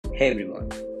Hey everyone,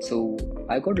 so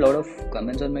I got a lot of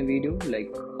comments on my video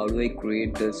like how do I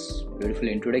create this beautiful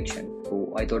introduction.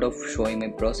 So I thought of showing my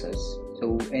process.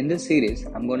 So in this series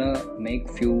I'm gonna make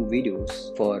few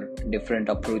videos for different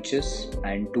approaches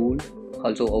and tool,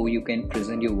 also how you can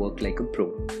present your work like a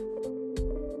pro.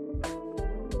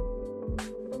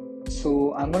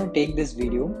 So I'm gonna take this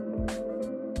video.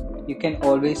 You can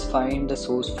always find the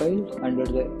source file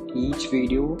under each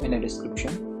video in a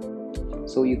description.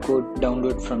 So you could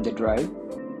download from the drive.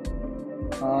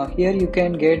 Here you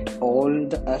can get all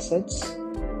the assets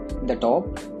in the top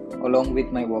along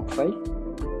with my work file.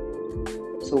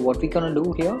 So what we gonna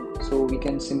do here, so we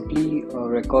can simply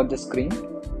record the screen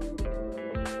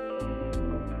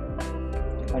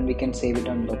and we can save it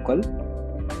on local.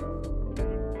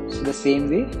 So the same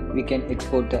way we can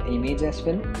export the image as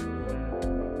well.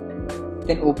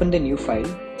 Then open the new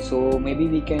file. So maybe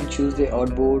we can choose the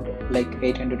artboard like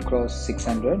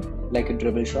 800x600 like a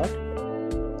dribble shot.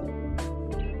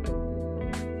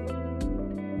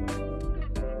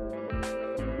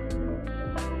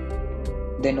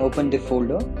 Then open the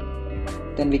folder.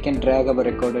 Then we can drag our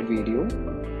recorded video.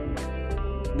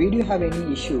 Video have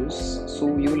any issues,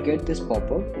 so you will get this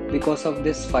pop-up because of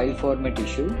this file format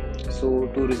issue. So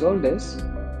to resolve this,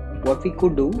 what we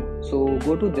could do, so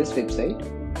go to this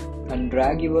website and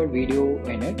drag your video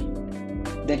in it,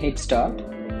 then hit start.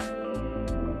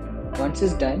 Once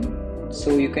it's done,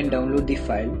 so you can download the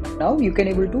file. Now you can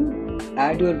able to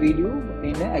add your video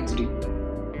in a XD.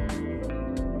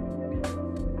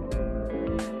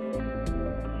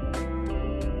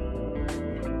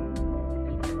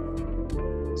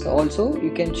 So also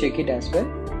you can check it as well,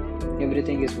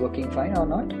 everything is working fine or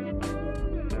not.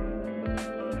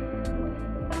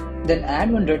 Then add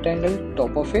one rectangle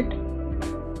top of it.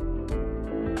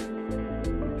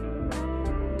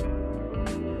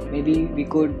 Maybe we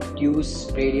could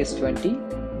use radius 20,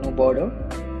 no border.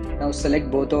 Now select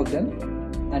both of them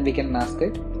and we can mask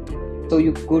it. So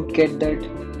you could get that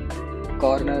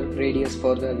corner radius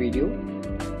for the video.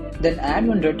 Then add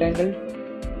one rectangle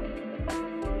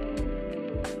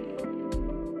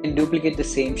and duplicate the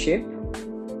same shape.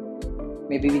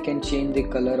 Maybe we can change the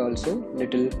color also,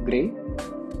 little gray.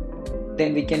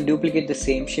 Then we can duplicate the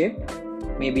same shape,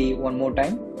 maybe one more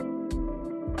time.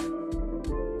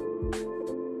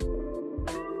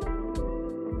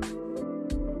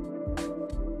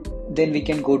 Then we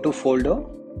can go to folder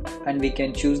and we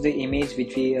can choose the image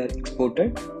which we are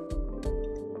exported.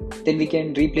 Then we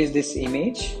can replace this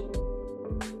image.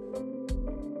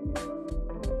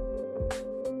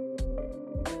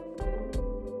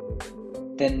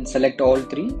 Then select all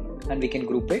three and we can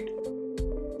group it.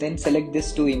 Then select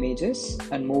these two images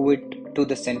and move it to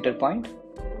the center point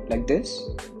like this.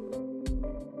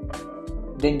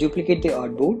 Then duplicate the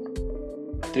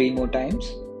artboard 3 more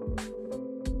times.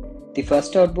 The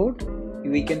first artboard,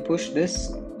 we can push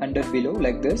this under below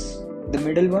like this. The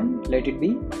middle one, let it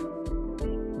be.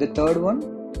 The third one,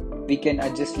 we can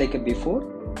adjust like a before.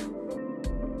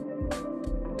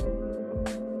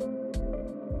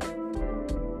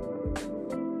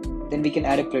 Then we can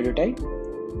add a prototype.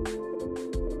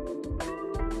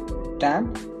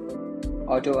 Stamp,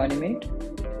 auto animate,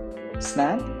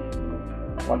 snap,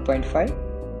 1.5.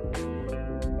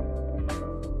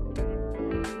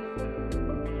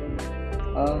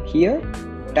 Here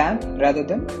stamp rather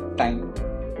than time.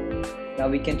 Now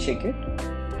we can check it.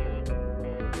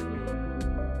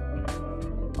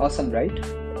 Awesome, right?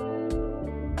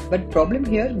 But problem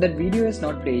here, that video is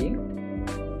not playing.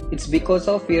 It's because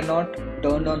of we are not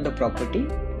turned on the property.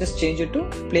 Just change it to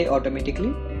play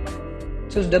automatically.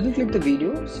 So double click the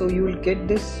video, so you will get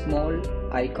this small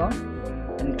icon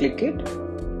and click it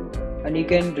and you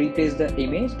can replace the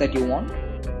image that you want.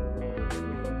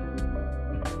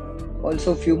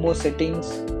 Also few more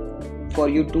settings for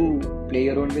you to play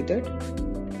around with it.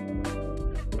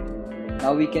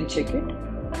 Now we can check it.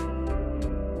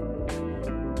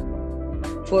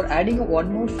 For adding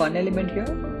one more fun element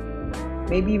here,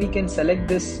 maybe we can select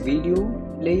this video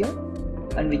layer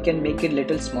and we can make it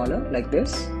little smaller like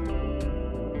this.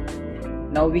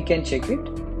 Now we can check it.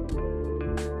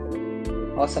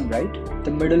 Awesome, right?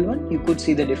 The middle one, you could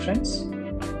see the difference.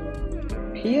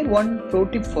 Here one pro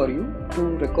tip for you to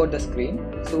record the screen.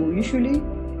 So usually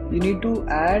you need to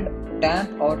add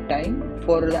stamp or time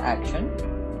for the action.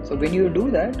 So when you do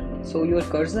that, so your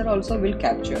cursor also will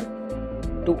capture.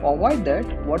 To avoid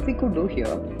that, what we could do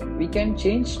here, we can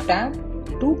change stamp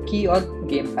to key or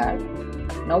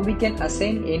gamepad. Now we can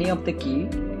assign any of the key,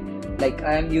 like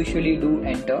I am usually do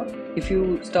enter. If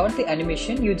you start the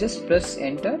animation, you just press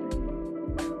enter.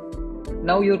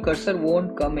 Now your cursor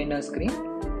won't come in a screen.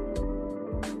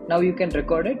 Now you can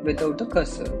record it without the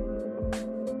cursor.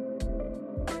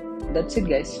 that's it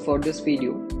guys for this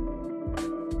video.